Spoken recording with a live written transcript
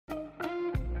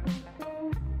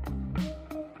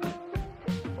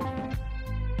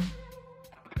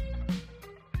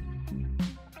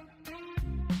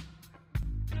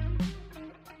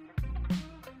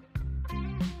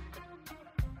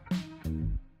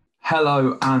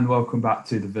Hello and welcome back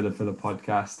to the Villa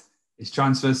podcast. It's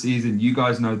transfer season. You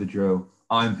guys know the drill.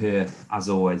 I'm here, as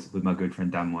always, with my good friend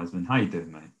Dan Wiseman. How you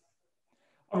doing, mate?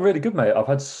 I'm really good, mate. I've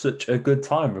had such a good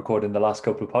time recording the last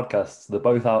couple of podcasts. They're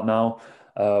both out now.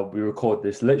 We record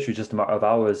this literally just a matter of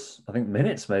hours, I think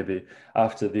minutes maybe,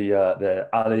 after the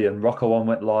Ali and Rocco one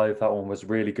went live. That one was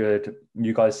really good.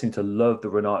 You guys seem to love the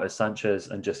Renato Sanchez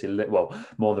and well,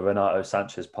 more the Renato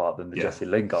Sanchez part than the Yeah. Jesse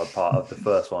Lingard part of the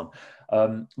first one.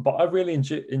 But I really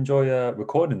enjoy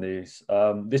recording these.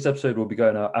 This episode will be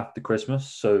going out after Christmas,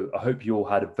 so I hope you all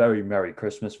had a very Merry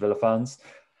Christmas, Villa fans.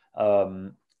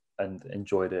 And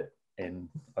enjoyed it in,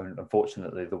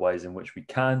 unfortunately, the ways in which we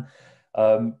can.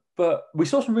 But we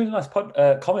saw some really nice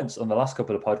comments on the last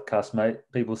couple of podcasts, mate.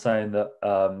 People saying that,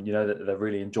 that they're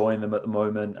really enjoying them at the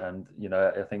moment. And,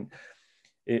 I think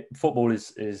football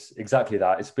is exactly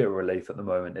that. It's a bit of relief at the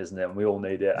moment, isn't it? And we all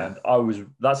need it. Yeah. And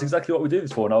that's exactly what we do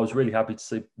this for. And I was really happy to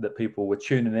see that people were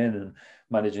tuning in and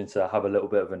managing to have a little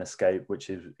bit of an escape, which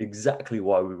is exactly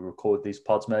why we record these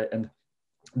pods, mate. And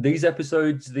these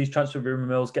episodes, these transfer rumor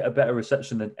mills get a better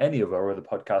reception than any of our other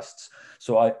podcasts.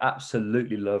 So I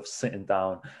absolutely love sitting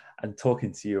down and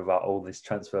talking to you about all this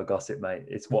transfer gossip, mate.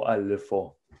 It's what I live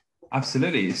for.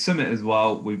 Absolutely. It's something as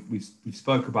well. We've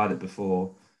spoke about it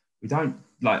before. We don't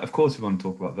of course we want to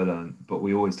talk about Villa, but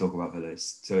we always talk about Villa.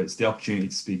 So it's the opportunity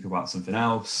to speak about something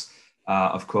else.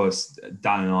 Of course,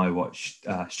 Dan and I watch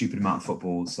a stupid amount of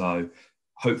football. So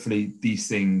hopefully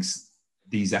these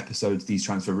episodes, these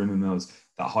transfer rumor mills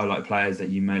that highlight players that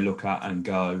you may look at and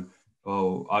go,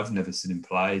 oh, I've never seen him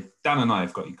play. Dan and I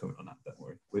have got you covered on that. Don't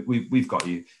worry. We've got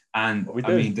you. And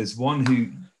I mean, there's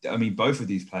one both of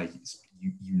these players,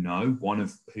 you know, one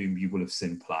of whom you will have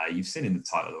seen play. You've seen in the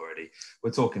title already. We're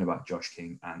talking about Josh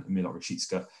King and MILOT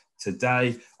RASHICA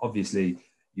today. Obviously,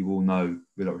 you all know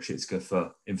MILOT RASHICA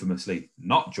for infamously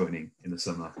not joining in the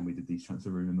summer when we did these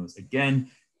transfer rumor mills. Again,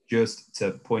 just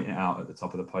to point it out at the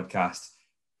top of the podcast,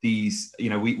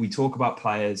 we talk about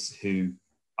players who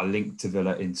are linked to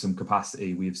Villa in some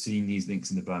capacity. We have seen these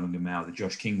links in the Birmingham Mail. The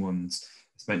Josh King ones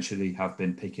especially have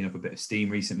been picking up a bit of steam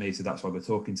recently, so that's why we're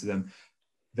talking to them.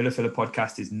 Villa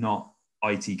podcast is not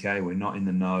ITK. We're not in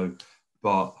the know,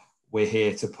 but we're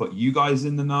here to put you guys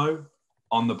in the know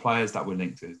on the players that we're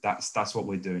linked with. That's what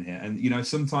we're doing here. And,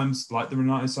 sometimes like the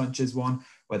Renato Sanchez one,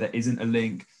 where there isn't a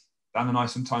link, Dan and I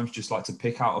sometimes just like to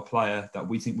pick out a player that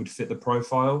we think would fit the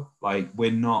profile. Like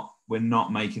we're not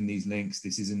making these links.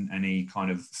 This isn't any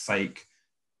kind of fake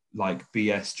like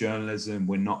BS journalism.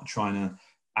 We're not trying to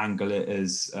angle it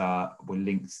as we're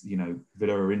linked,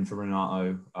 Villa are in for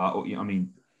Renato.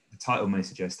 The title may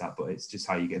suggest that, but it's just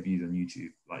how you get views on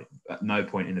YouTube. Like at no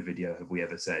point in the video have we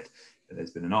ever said that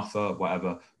there's been an offer,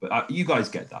 whatever. But you guys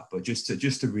get that. But just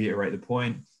to reiterate the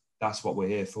point, that's what we're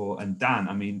here for. And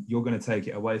Dan, you're going to take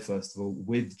it away, first of all,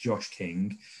 with Josh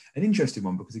King. An interesting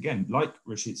one, because again, like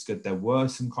RASHICA, there were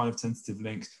some kind of tentative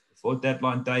links. Before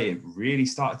deadline day, it really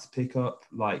started to pick up,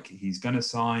 like he's going to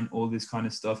sign, all this kind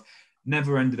of stuff.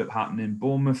 Never ended up happening.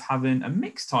 Bournemouth having a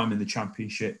mixed time in the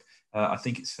Championship, I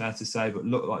think it's fair to say, but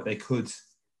looked like they could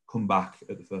come back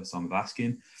at the first time of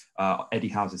asking. Eddie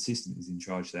Howe's assistant is in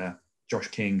charge there. Josh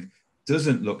King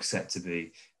doesn't look set to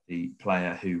be the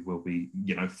player who will be,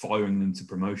 firing them to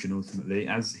promotion ultimately,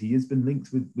 as he has been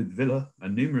linked with Villa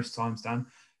numerous times, Dan,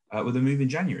 with a move in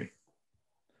January.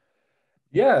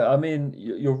 Yeah,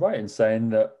 you're right in saying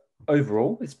that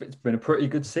overall it's been a pretty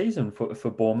good season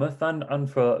for Bournemouth and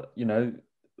for,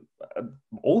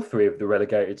 all three of the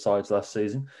relegated sides last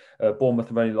season. Bournemouth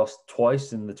have only lost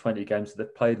twice in the 20 games that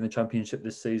they've played in the Championship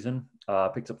this seaon.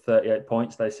 Picked up 38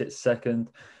 points. They sit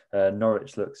second.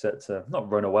 Norwich look set to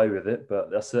not run away with it, but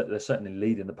they're certainly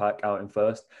leading the pack out in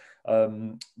first.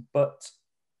 But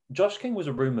Josh King was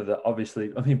a rumour that obviously,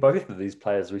 both of these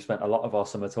players we spent a lot of our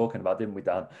summer talking about, didn't we,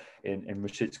 Dan, in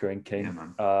RASHICA and King.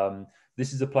 Yeah,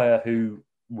 this is a player who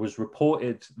was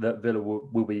reported that Villa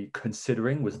will be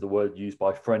considering, was the word used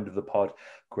by friend of the pod,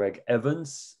 Greg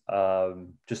Evans.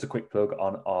 Just a quick plug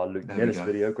on our Luke Nilis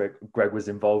video. Greg was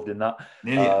involved in that.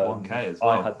 Nearly at 1K as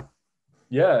well.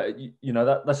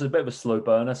 That's a bit of a slow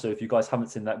burner. So if you guys haven't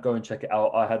seen that, go and check it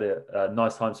out. I had a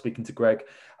nice time speaking to Greg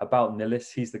about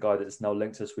Nilis. He's the guy that's now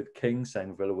linked us with King,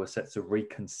 saying Villa were set to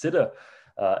reconsider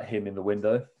him in the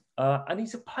window. And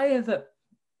he's a player that,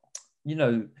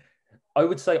 I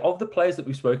would say of the players that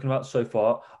we've spoken about so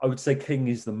far, I would say King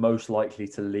is the most likely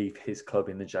to leave his club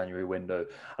in the January window.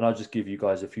 And I'll just give you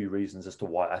guys a few reasons as to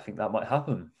why I think that might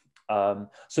happen.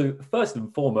 So first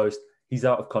and foremost, he's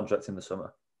out of contract in the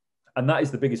summer. And that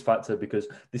is the biggest factor, because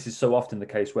this is so often the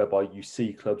case whereby you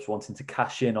see clubs wanting to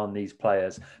cash in on these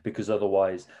players because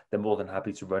otherwise they're more than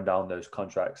happy to run down those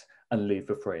contracts and leave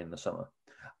for free in the summer.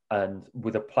 And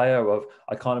with a player of,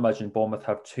 I can't imagine Bournemouth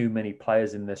have too many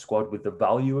players in their squad with the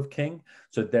value of King.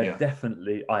 So they're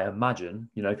definitely, I imagine,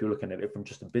 if you're looking at it from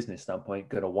just a business standpoint,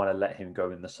 going to want to let him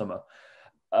go in the summer.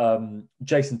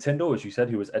 Jason Tindall, as you said,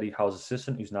 who was Eddie Howe's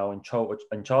assistant, who's now in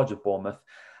charge of Bournemouth,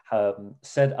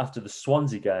 said after the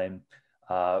Swansea game,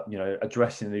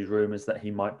 addressing these rumours that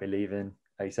he might be leaving.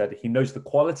 He said he knows the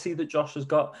quality that Josh has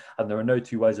got, and there are no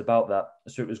two ways about that.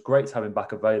 So it was great to have him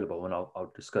back available, and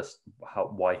I'll discuss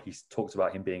why he talks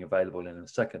about him being available in a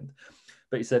second.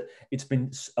 But he said it's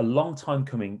been a long time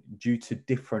coming due to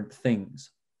different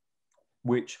things,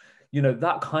 which,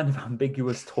 that kind of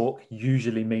ambiguous talk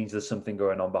usually means there's something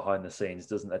going on behind the scenes,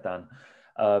 doesn't it, Dan?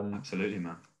 Absolutely,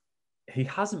 man. He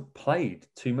hasn't played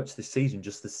too much this season,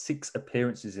 just the 6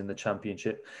 appearances in the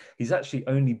Championship. He's actually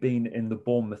only been in the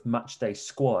Bournemouth matchday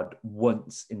squad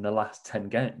once in the last 10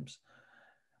 games.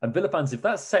 And Villa fans, if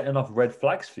that's setting off red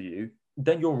flags for you,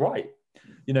 then you're right.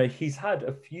 He's had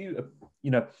a few,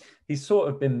 he's sort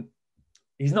of been,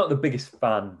 he's not the biggest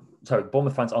fan. Sorry,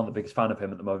 Bournemouth fans aren't the biggest fan of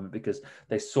him at the moment because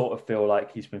they sort of feel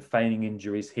like he's been feigning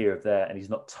injuries here or there and he's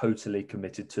not totally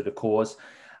committed to the cause.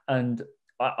 And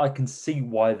I can see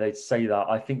why they'd say that.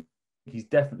 I think he's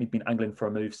definitely been angling for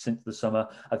a move since the summer.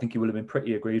 I think he will have been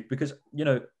pretty aggrieved because,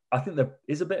 I think there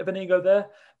is a bit of an ego there,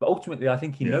 but ultimately I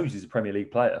think he knows he's a Premier League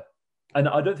player. And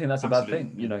I don't think that's a bad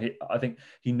thing. I think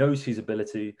he knows his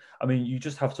ability. I mean, you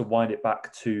just have to wind it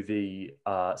back to the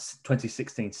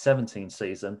 2016-17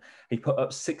 season. He put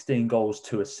up 16 goals,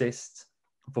 2 assists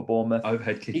for Bournemouth.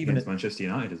 Overhead kick against Manchester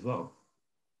United as well.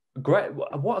 Great.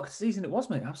 What a season it was,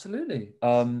 mate. Absolutely.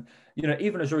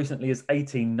 Even as recently as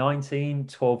 18-19,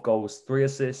 12 goals, 3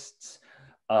 assists.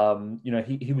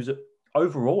 He was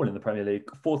overall in the Premier League,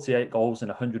 48 goals in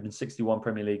 161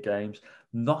 Premier League games.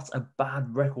 Not a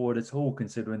bad record at all,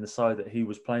 considering the side that he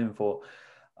was playing for.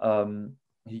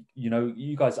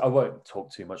 You guys, I won't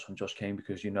talk too much on Josh King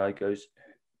because, it goes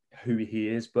who he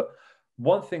is. But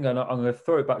one thing, and I'm going to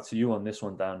throw it back to you on this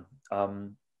one, Dan,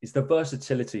 is the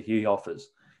versatility he offers.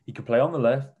 He can play on the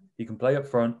left. He can play up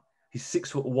front. He's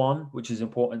 6'1", which is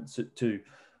important to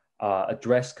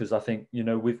address because I think,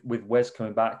 with Wes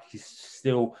coming back,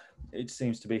 it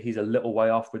seems to be he's a little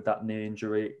way off with that knee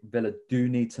injury. Villa do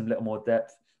need some little more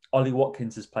depth. Ollie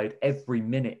Watkins has played every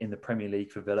minute in the Premier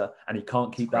League for Villa and he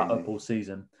can't keep that up all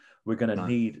season. We're going to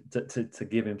need to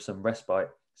give him some respite.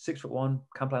 6'1",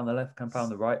 can play on the left, can play on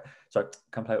the right. Sorry,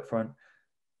 can play up front.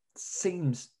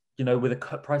 Seems, with a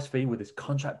cut price fee, with his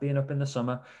contract being up in the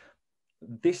summer,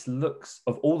 this looks,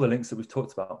 of all the links that we've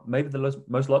talked about, maybe the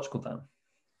most logical, Dan.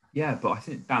 Yeah, but I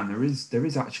think, Dan, there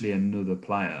is actually another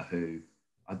player who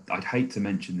I'd hate to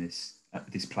mention this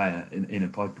player in a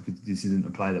pod because this isn't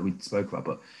a player that we spoke about,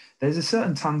 but there's a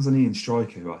certain Tanzanian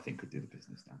striker who I think could do the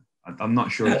business, Dan. I'm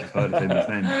not sure if you've heard of him.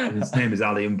 His name is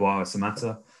Ali Mbwa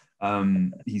Samata.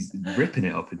 He's ripping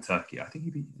it up in Turkey. I think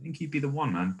he'd be the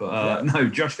one, man. But no,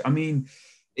 Josh. I mean,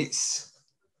 it's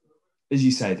as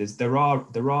you say. There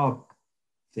are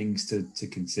things to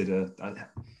consider.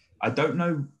 I don't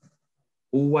know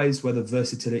always whether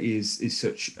versatility is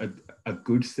such a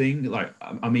good thing. Like,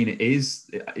 I mean, it is.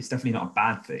 It's definitely not a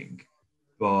bad thing,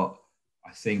 but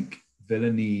I think Villa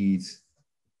need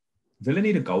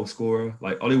a goal scorer.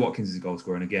 Like Ollie Watkins is a goal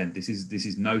scorer, and again, this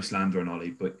is no slander on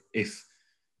Ollie, but if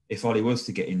Ollie was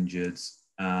to get injured,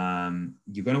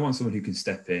 you're going to want someone who can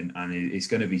step in, and it's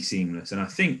going to be seamless. And I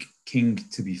think King,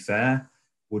 to be fair,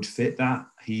 would fit that.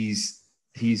 He's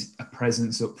a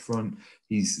presence up front.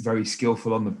 He's very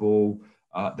skillful on the ball.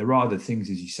 There are the things,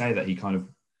 as you say, that he kind of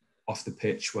off the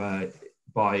pitch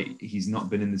whereby he's not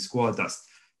been in the squad.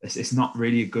 It's not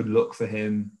really a good look for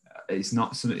him. It's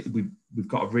not something we've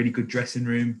got a really good dressing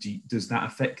room. Does that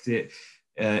affect it?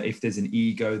 If there's an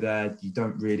ego there, you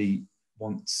don't really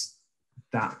want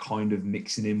that kind of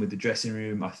mixing in with the dressing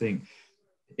room. I think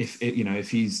if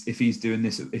he's doing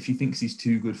this, if he thinks he's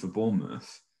too good for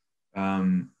Bournemouth,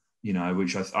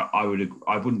 which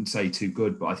I wouldn't say too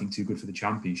good, but I think too good for the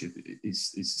Championship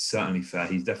is certainly fair.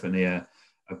 He's definitely a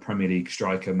Premier League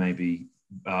striker, maybe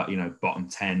bottom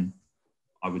 10,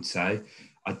 I would say.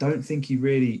 I don't think he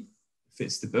really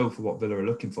fits the bill for what Villa are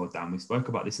looking for, Dan. We spoke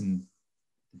about this in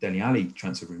the Dele Alli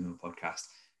Transfer Rumour podcast.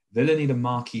 Villa need a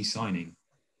marquee signing.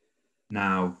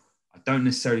 Now, I don't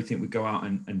necessarily think we go out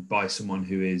and buy someone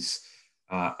who is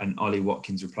an Ollie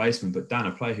Watkins replacement, but Dan,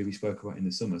 a player who we spoke about in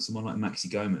the summer, someone like Maxi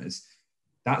Gomez,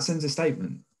 that sends a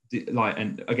statement.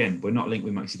 And again, we're not linked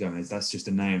with Maxi Gomez. That's just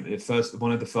a name.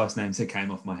 One of the first names that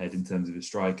came off my head in terms of a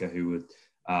striker who would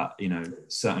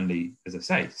certainly, as I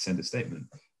say, send a statement.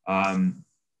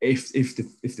 If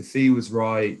the fee was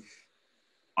right,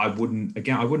 I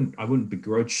wouldn't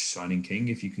begrudge signing King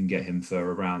if you can get him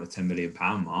for around the £10 million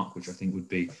mark, which I think would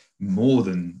be more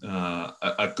than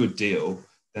a good deal.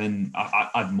 Then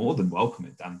I'd more than welcome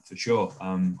it, Dan, for sure.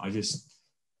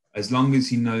 As long as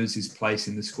he knows his place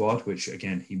in the squad, which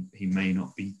again he may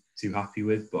not be too happy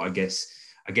with, but I guess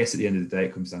at the end of the day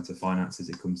it comes down to finances,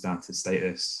 it comes down to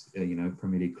status.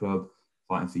 Premier League club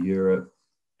fighting for Europe.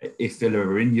 If Villa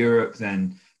are in Europe,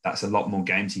 then that's a lot more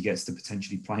games he gets to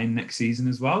potentially play in next season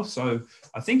as well. So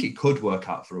I think it could work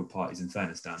out for all parties, in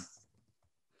fairness, Dan.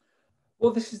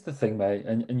 Well, this is the thing, mate,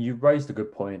 and you raised a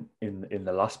good point in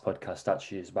the last podcast.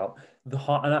 Actually, is about the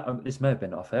heart, and this may have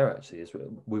been off air. Actually, is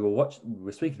we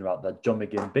were speaking about that John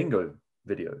McGinn bingo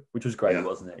video, which was great,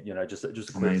 wasn't it? Just a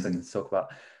quick thing to talk about.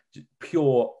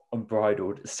 Pure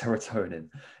unbridled serotonin.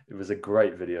 It was a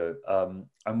great video.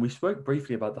 And we spoke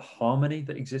briefly about the harmony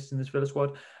that exists in this Villa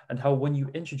squad and how when you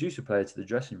introduce a player to the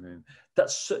dressing room,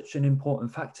 that's such an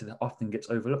important factor that often gets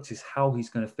overlooked, is how he's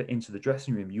going to fit into the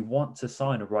dressing room. You want to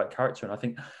sign a right character. And I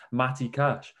think Matty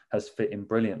Cash has fit in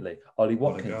brilliantly. Ollie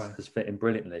Watkins has fit in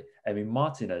brilliantly. Emi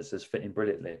Martinez has fit in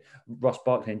brilliantly. Ross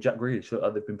Barkley and Jack Grealish,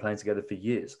 they've been playing together for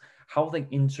years. How they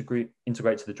integrate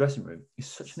to the dressing room is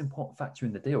such an important factor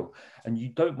in the deal. And you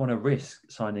don't want to risk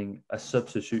signing a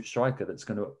substitute striker that's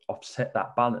going to upset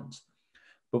that balance.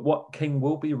 But what King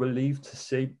will be relieved to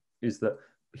see is that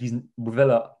he's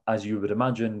Villa, as you would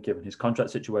imagine, given his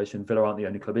contract situation. Villa aren't the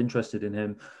only club interested in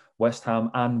him. West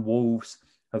Ham and Wolves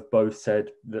have both said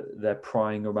that they're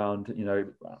prying around,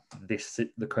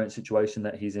 the current situation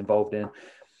that he's involved in.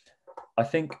 I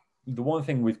think the one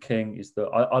thing with King is that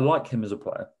I like him as a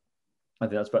player. I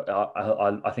think that's, but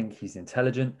I think he's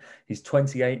intelligent. He's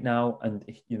 28 now, and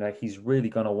he's really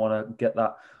going to want to get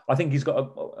that. I think he's got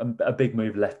a big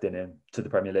move left in him to the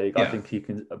Premier League. Yeah. I think he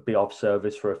can be of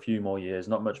service for a few more years,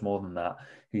 not much more than that.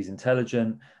 He's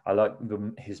intelligent. I like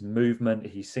his movement.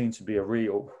 He seems to be a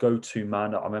real go-to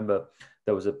man. I remember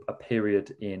there was a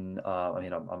period in. I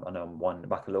know I'm winding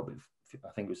back a little bit. I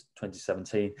think it was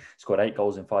 2017. He scored 8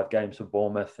 goals in 5 games for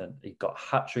Bournemouth, and he got a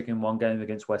hat-trick in 1 game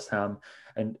against West Ham.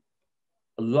 And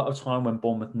a lot of time when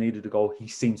Bournemouth needed a goal, he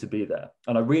seemed to be there.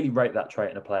 And I really rate that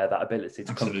trait in a player, that ability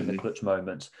to come in the clutch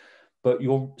moments. But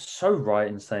you're so right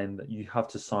in saying that you have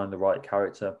to sign the right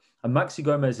character. And Maxi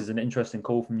Gomez is an interesting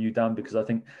call from you, Dan, because I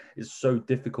think it's so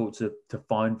difficult to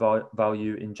find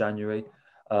value in January.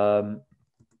 And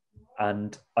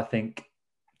I think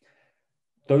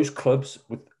those clubs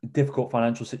with difficult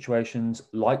financial situations,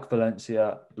 like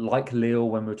Valencia, like Lille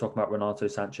when we were talking about Renato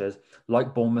Sanchez,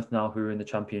 like Bournemouth now who are in the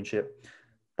Championship,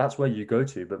 that's where you go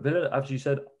to. But Villa, as you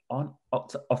said, aren't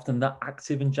often that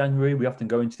active in January. We often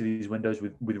go into these windows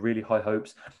with really high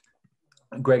hopes.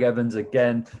 Greg Evans,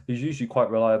 again, who's usually quite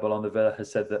reliable on the Villa,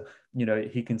 has said that,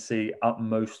 he can see at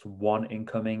most 1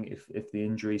 incoming if the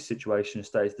injury situation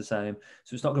stays the same.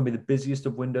 So it's not going to be the busiest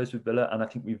of windows with Villa. And I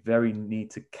think we very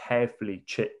need to carefully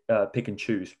pick and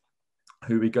choose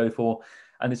who we go for.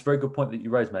 And it's a very good point that you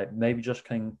raised, mate. Maybe Josh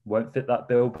King won't fit that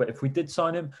bill, but if we did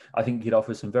sign him, I think he'd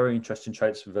offer some very interesting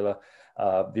traits for Villa.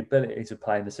 The ability to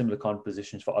play in the similar kind of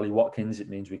positions for Ollie Watkins. It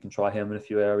means we can try him in a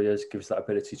few areas, gives that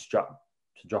ability to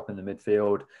drop in the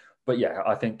midfield. But yeah,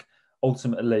 I think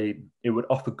ultimately it would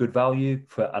offer good value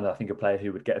and I think a player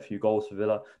who would get a few goals for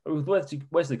Villa. But with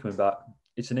Wesley coming back,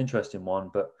 it's an interesting one.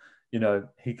 But,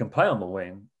 he can play on the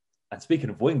wing. And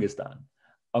speaking of wingers, Dan,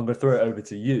 I'm going to throw it over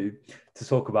to you to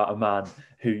talk about a man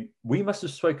who we must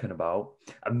have spoken about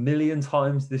 1 million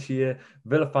times this year.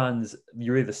 Villa fans,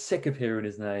 you're either sick of hearing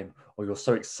his name or you're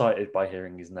so excited by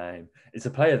hearing his name. It's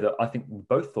a player that I think we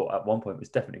both thought at one point was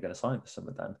definitely going to sign for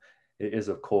summer, Dan. It is,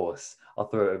 of course. I'll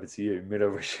throw it over to you,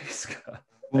 MILOT RASHICA.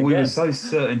 Well, we were so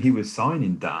certain he was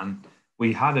signing, Dan.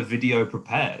 We had a video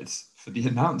prepared for the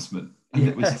announcement, and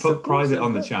it was put private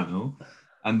on the channel,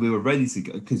 and we were ready to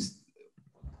go because,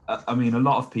 a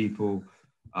lot of people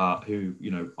who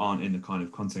aren't in the kind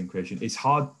of content creation, it's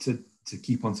hard to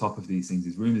keep on top of these things.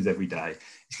 There's rumours every day.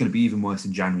 It's going to be even worse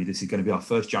in January. This is going to be our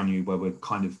first January where we're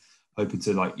kind of hoping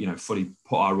to fully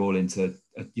put our all into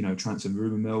transfer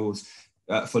rumour mills.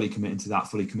 Fully committing to that,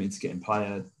 fully committed to getting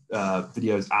player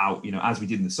videos out, as we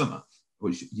did in the summer,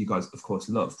 which you guys, of course,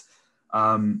 loved.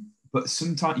 But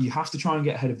sometimes you have to try and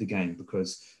get ahead of the game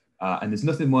because, and there's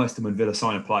nothing worse than when Villa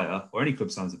sign a player or any club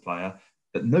signs a player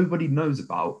that nobody knows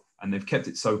about, and they've kept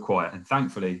it so quiet. And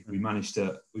thankfully, we managed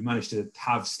to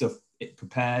have stuff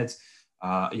prepared,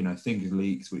 things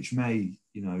leaks, which may,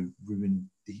 ruin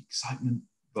the excitement,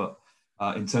 but.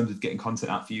 in terms of getting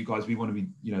content out for you guys. We want to be,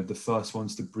 the first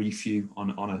ones to brief you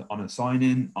on a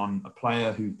sign-in, on a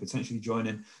player who potentially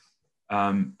joining.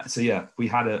 So yeah, we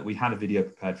had a video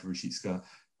prepared for Rashica.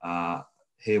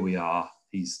 Here we are.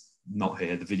 He's not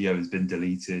here. The video has been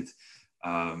deleted.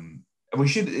 We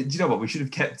should, do you know what? We should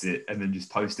have kept it and then just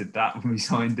posted that when we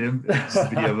signed him. Just a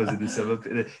video of us in the summer.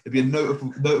 It'd be a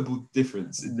notable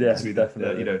difference between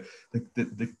the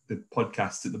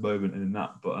podcast at the moment and in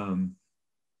that. But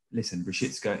listen,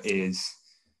 Rashica is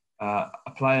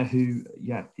a player who,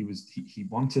 he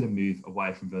wanted to move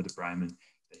away from Werder Bremen.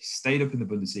 They stayed up in the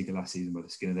Bundesliga last season by the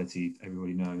skin of their teeth.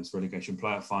 Everybody knows relegation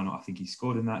playoff final. I think he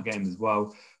scored in that game as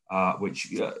well,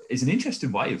 which is an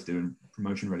interesting way of doing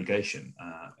promotion relegation.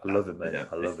 I love it, mate.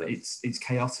 I love it. It's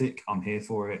chaotic. I'm here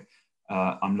for it.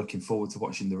 I'm looking forward to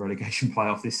watching the relegation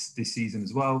playoff this season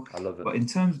as well. I love it. But in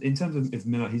terms of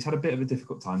Miller, he's had a bit of a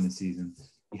difficult time this season.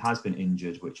 He has been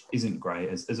injured, which isn't great.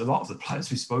 As a lot of the players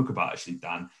we spoke about, actually,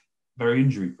 Dan, very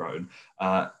injury prone.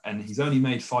 And he's only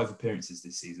made 5 appearances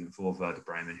this season for Werder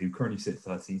Bremen, who currently sit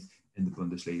 13th in the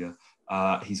Bundesliga.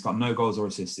 He's got no goals or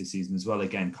assists this season as well.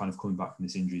 Again, kind of coming back from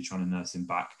this injury, trying to nurse him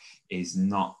back it's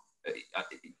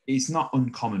not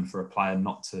uncommon for a player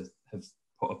not to have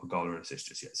put up a goal or assist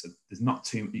just yet. So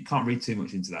you can't read too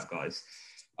much into that, guys.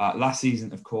 Last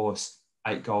season, of course,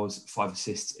 8 goals, 5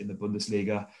 assists in the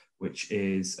Bundesliga, which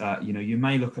is, you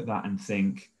may look at that and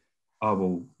think, oh,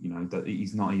 well, that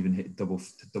he's not even hit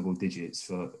double digits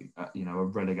for, a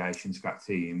relegation scrap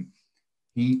team.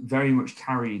 He very much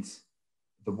carried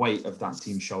the weight of that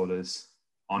team's shoulders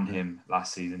on him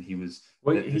last season. He was...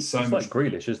 He's so much like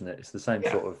Grealish, isn't it? It's the same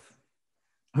sort of...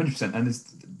 100%. And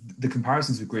the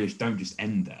comparisons with Grealish don't just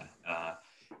end there.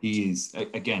 He is,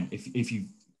 again, if you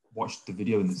watched the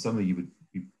video in the summer, you would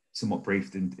be somewhat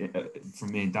briefed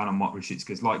from me and Dan on what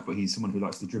Rashica's like, but he's someone who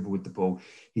likes to dribble with the ball.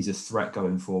 He's a threat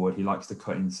going forward. He likes to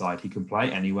cut inside. He can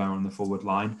play anywhere on the forward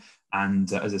line.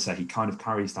 And as I say, he kind of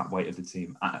carries that weight of the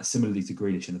team, similarly to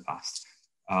Grealish in the past.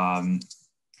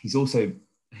 He's also,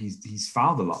 he's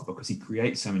fouled a lot because he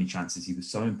creates so many chances. He was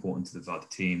so important to the Werder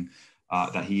team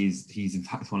that he's in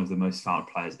fact one of the most fouled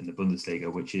players in the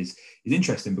Bundesliga, which is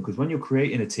interesting because when you're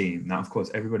creating a team, now of course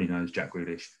everybody knows Jack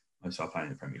Grealish, most foul player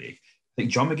in the Premier League. I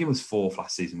think John McGinn was 4th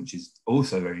last season, which is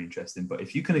also very interesting. But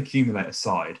if you can accumulate a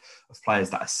side of players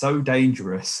that are so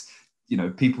dangerous,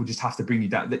 people just have to bring you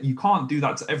down. That you can't do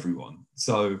that to everyone.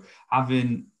 So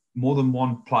having more than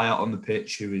one player on the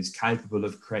pitch who is capable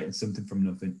of creating something from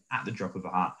nothing at the drop of a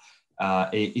hat,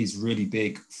 it is really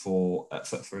big for a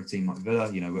team like Villa.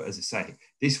 As I say,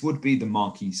 this would be the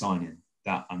marquee signing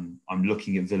that I'm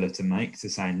looking at Villa to make, to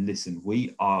saying, listen,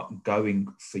 we are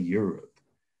going for Europe.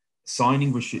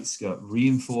 Signing Rashica,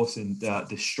 reinforcing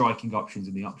the striking options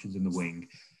and the options in the wing,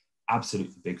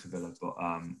 absolutely big for Villa. But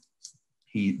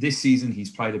this season he's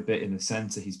played a bit in the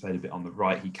centre, he's played a bit on the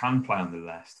right. He can play on the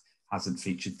left. Hasn't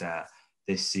featured there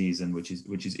this season, which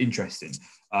is interesting.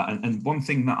 And one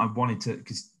thing that I wanted to,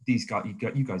 because these guys, you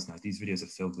guys know, these videos are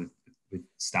filled with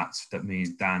stats that me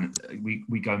and Dan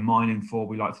we go mining for.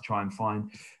 We like to try and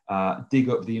find, dig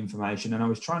up the information. And I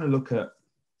was trying to look at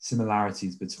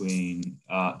similarities between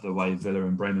the way Villa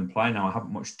and Bremen play. Now, I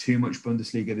haven't watched too much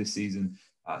Bundesliga this season,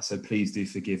 so please do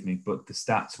forgive me, but the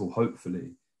stats will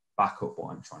hopefully back up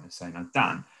what I'm trying to say. Now,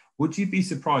 Dan, would you be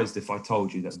surprised if I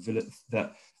told you that Villa,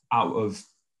 that out of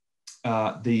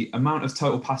the amount of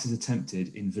total passes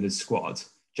attempted in Villa's squad,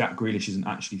 Jack Grealish isn't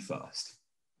actually first?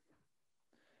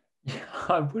 Yeah,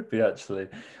 I would be actually.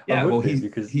 Yeah, well, he's the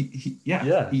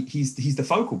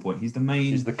focal point. He's the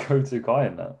main. He's the go-to guy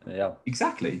in that. Yeah,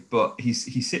 exactly. But he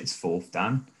sits 4th.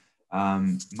 Dan,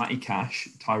 Matty Cash,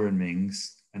 Tyrone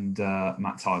Mings, and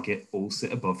Matt Targett all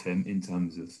sit above him in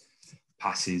terms of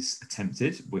passes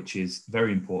attempted, which is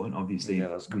very important. Obviously,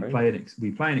 we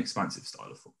play an expansive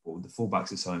style of football. The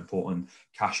fullbacks are so important.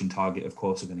 Cash and Target, of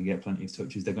course, are going to get plenty of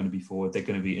touches. They're going to be forward. They're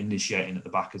going to be initiating at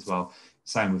the back as well.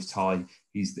 Same with Ty.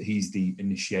 He's the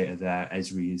initiator there.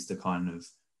 Esri is the kind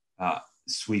of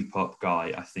sweep up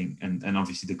guy, I think, and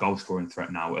obviously the goal scoring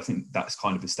threat now. I think that's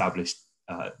kind of established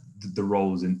the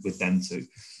roles with them too.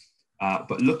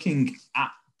 But looking at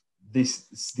these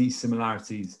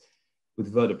similarities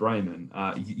with Werder Bremen,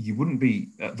 you wouldn't be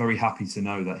very happy to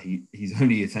know that he's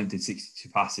only attempted 62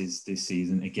 passes this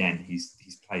season. Again, he's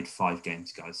played 5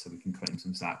 games, guys, so we can cut him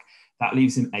some slack. That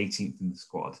leaves him 18th in the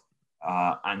squad.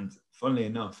 And funnily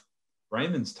enough,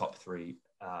 Bremen's top 3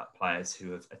 players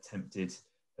who have attempted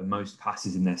the most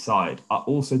passes in their side are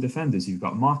also defenders. You've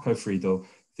got Marco Friedel,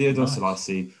 Theodor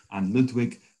Selassie, and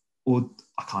Ludwig, I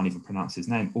can't even pronounce his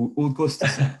name,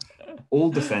 Augustusson.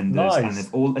 All defenders, and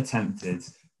they've all attempted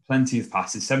plenty of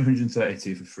passes.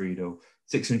 732 for Friedel,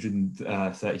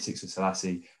 636 for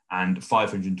Selassie, and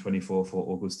 524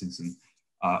 for Augustinsson,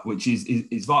 which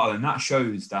is vital. And that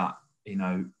shows that,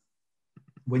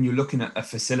 when you're looking at a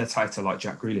facilitator like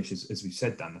Jack Grealish, as we've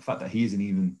said, Dan, the fact that he is an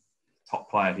even top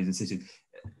player who's assisted,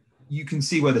 you can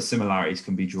see where the similarities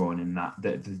can be drawn in that.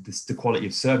 The quality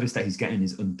of service that he's getting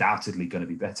is undoubtedly going to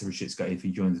be better Rashica if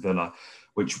he joins Villa,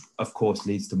 which of course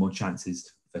leads to more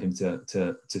chances for him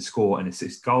to score and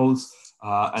assist goals.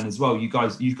 And as well, you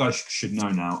guys should know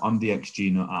now, I'm the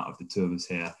XG nut out of the two of us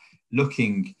here.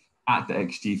 Looking at the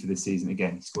XG for this season,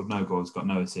 again, he scored no goals, got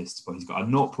no assists, but he's got a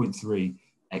 0.3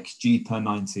 XG per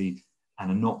 90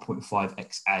 and a 0.5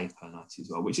 XA per 90 as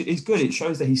well, which is good. It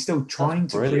shows that he's still trying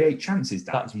to create chances.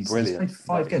 He's brilliant. He's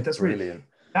played 5 games. That's brilliant.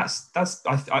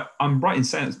 I'm right in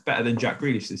saying it's better than Jack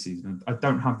Grealish this season. I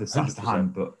don't have the stats to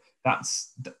hand, but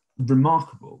that's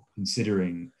remarkable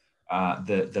considering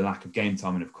the lack of game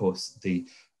time and, of course, the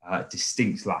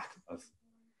distinct lack of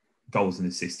goals and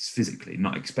assists physically,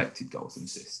 not expected goals and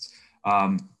assists.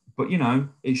 But,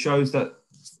 it shows that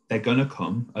they're going to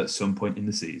come at some point in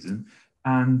the season.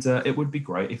 And it would be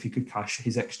great if he could cash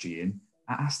his XG in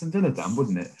at Aston Villa, Dan,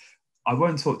 wouldn't it? I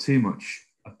won't talk too much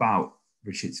about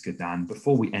Rashica, Dan.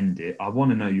 Before we end it, I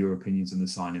want to know your opinions on the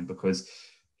signing, because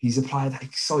he's a player that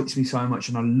excites me so much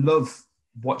and I love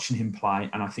watching him play,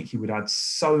 and I think he would add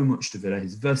so much to Villa.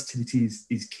 His versatility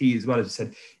is key as well. As I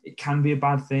said, it can be a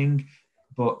bad thing,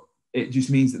 but it just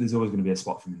means that there's always going to be a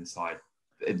spot for him in the side.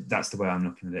 That's the way I'm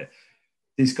looking at it.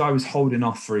 This guy was holding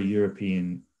off for a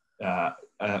European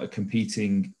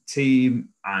competing team,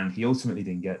 and he ultimately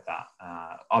didn't get that.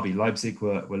 RB Leipzig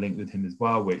were linked with him as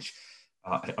well, which,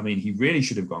 he really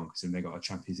should have gone, because they got a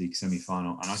Champions League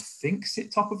semi-final, and I think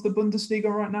sit top of the Bundesliga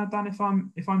right now, Dan, if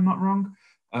I'm not wrong.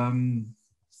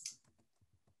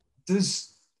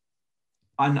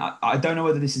 I don't know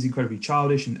whether this is incredibly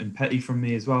childish and petty from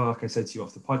me as well, like I said to you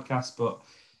off the podcast, but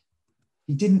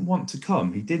he didn't want to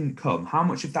come. He didn't come. How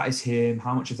much of that is him?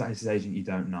 How much of that is his agent? You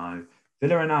don't know.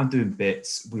 Villa are now doing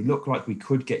bits. We look like we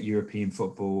could get European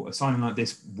football. A signing like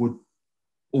this would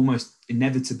almost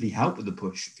inevitably help with the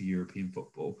push for European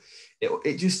football.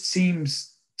 It just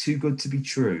seems too good to be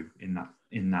true in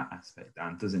that aspect,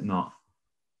 Dan, does it not?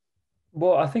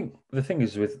 Well, I think the thing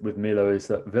is with Milo is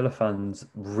that Villa fans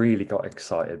really got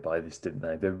excited by this, didn't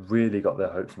they? They really got their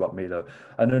hopes about Milo.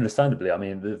 And understandably,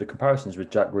 the comparisons with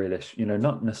Jack Grealish,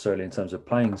 not necessarily in terms of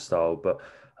playing style, but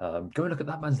go and look at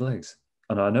that man's legs.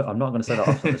 And I know I'm not going to say that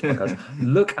often on this podcast.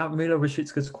 Look at Milo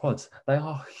Rashica's quads. They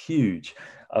are huge.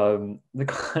 The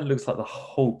guy looks like the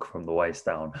Hulk from the waist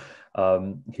down.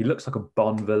 He looks like a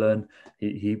Bond villain.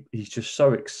 He's just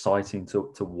so exciting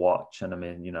to watch. And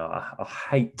I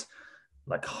hate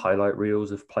like highlight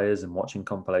reels of players and watching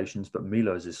compilations, but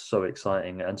Milo's is so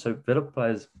exciting. And so Villa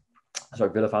fans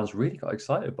really got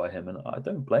excited by him, and I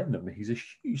don't blame them. He's a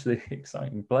hugely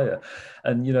exciting player.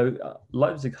 And,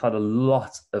 Leipzig had a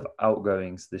lot of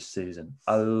outgoings this season,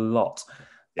 a lot.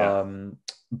 Yeah.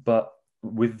 But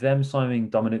with them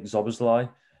signing Dominik Szoboszlai,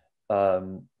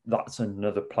 that's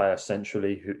another player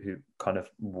centrally who kind of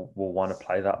will want to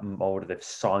play that mold. They've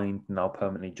signed now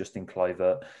permanently Justin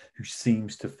Kluivert, who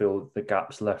seems to fill the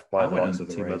gaps left by the likes of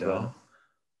Timo Werner.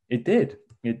 It did,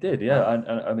 yeah.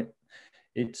 And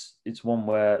it's one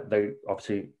where they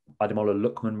obviously Ademola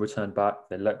Lookman returned back.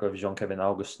 They let go of Jean-Kevin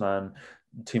Augustin.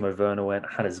 Timo Werner went,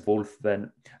 Hannes Wolf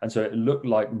then. And so it looked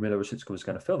like Milo Rashica was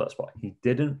going to fill that spot. He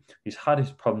didn't. He's had his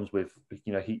problems with,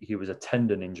 he was a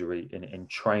tendon injury in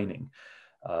training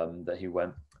that he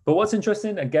went. But what's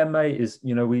interesting, again, mate, is,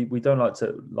 we don't like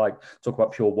to talk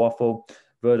about pure waffle.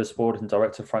 Werder Sporting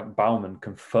director Frank Baumann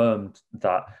confirmed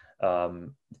that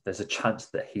there's a chance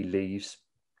that he leaves.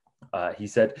 He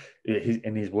said,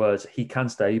 in his words, he can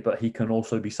stay, but he can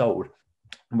also be sold,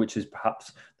 which is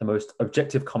perhaps the most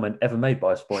objective comment ever made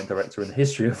by a sporting director in the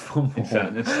history of football. In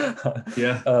fairness,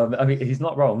 yeah. He's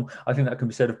not wrong. I think that can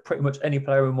be said of pretty much any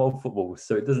player in world football,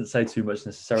 so it doesn't say too much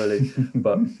necessarily.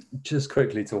 But just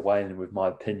quickly to weigh in with my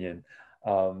opinion,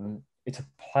 it's a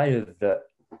player that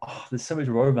there's so much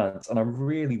romance, and I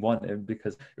really want him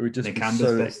because it would just be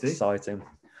so exciting.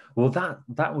 Well,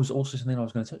 that was also something I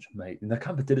was going to touch on, mate.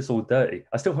 Nakamba did us all dirty.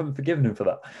 I still haven't forgiven him for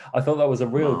that. I thought that was a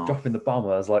real drop in the bum.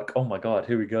 I was like, oh my God,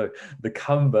 here we go.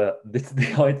 Nakamba, the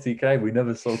ITK we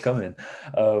never saw coming.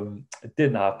 It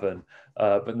didn't happen.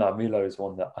 But no, Milo is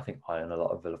one that I think I and a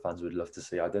lot of Villa fans would love to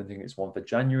see. I don't think it's one for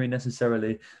January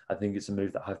necessarily. I think it's a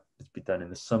move that has to be done in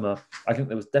the summer. I think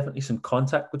there was definitely some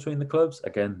contact between the clubs.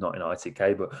 Again, not in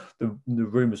ITK, but the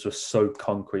rumours were so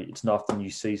concrete. It's not often you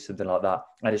see something like that,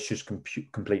 and it's just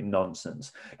complete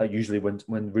nonsense. Like usually when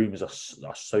rumours are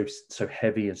so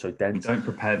heavy and so dense. We don't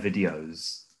prepare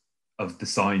videos of the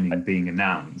signing being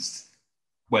announced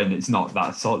when it's not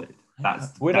that solid.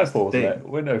 We're no That's the fools, thing. mate.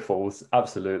 We're no fools.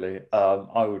 Absolutely.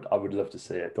 I would love to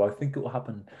see it. Do I think it will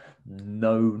happen?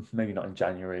 No, maybe not in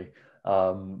January.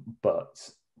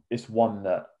 But it's one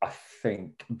that I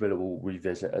think Villa will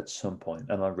revisit at some point,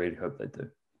 and I really hope they do.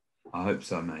 I hope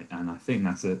so, mate. And I think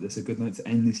that's a good note to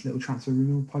end this little transfer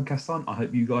rumor podcast on. I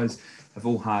hope you guys have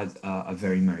all had a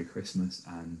very Merry Christmas,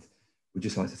 and we'd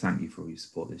just like to thank you for all your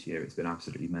support this year. It's been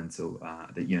absolutely mental. I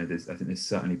think there's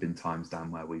certainly been times,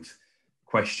 Dan, where we've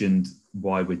questioned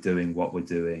why we're doing what we're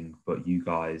doing, but you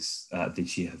guys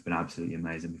this year have been absolutely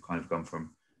amazing. We've kind of gone from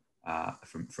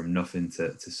nothing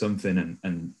to something,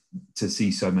 and to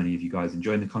see so many of you guys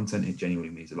enjoying the content, it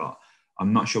genuinely means a lot.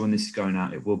 I'm not sure when this is going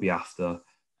out. It will be after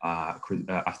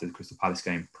the Crystal Palace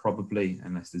game, probably,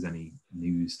 unless there's any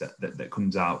news that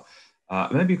comes out.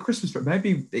 Maybe a Christmas, but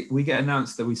maybe we get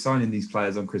announced that we're signing these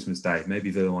players on Christmas Day. Maybe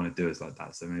Villa want to do us like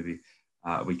that, so maybe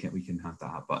we can have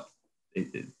that. But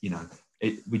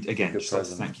we again just like to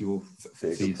thank you all for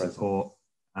your support.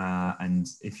 And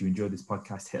if you enjoyed this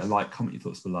podcast, hit a like, comment your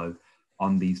thoughts below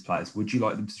on these players. Would you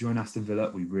like them to join Aston Villa?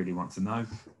 We really want to know.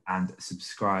 And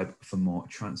subscribe for more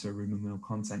Transfer Rumour Mill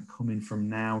content coming from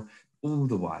now all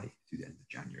the way to the end of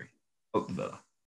January. Up the Villa.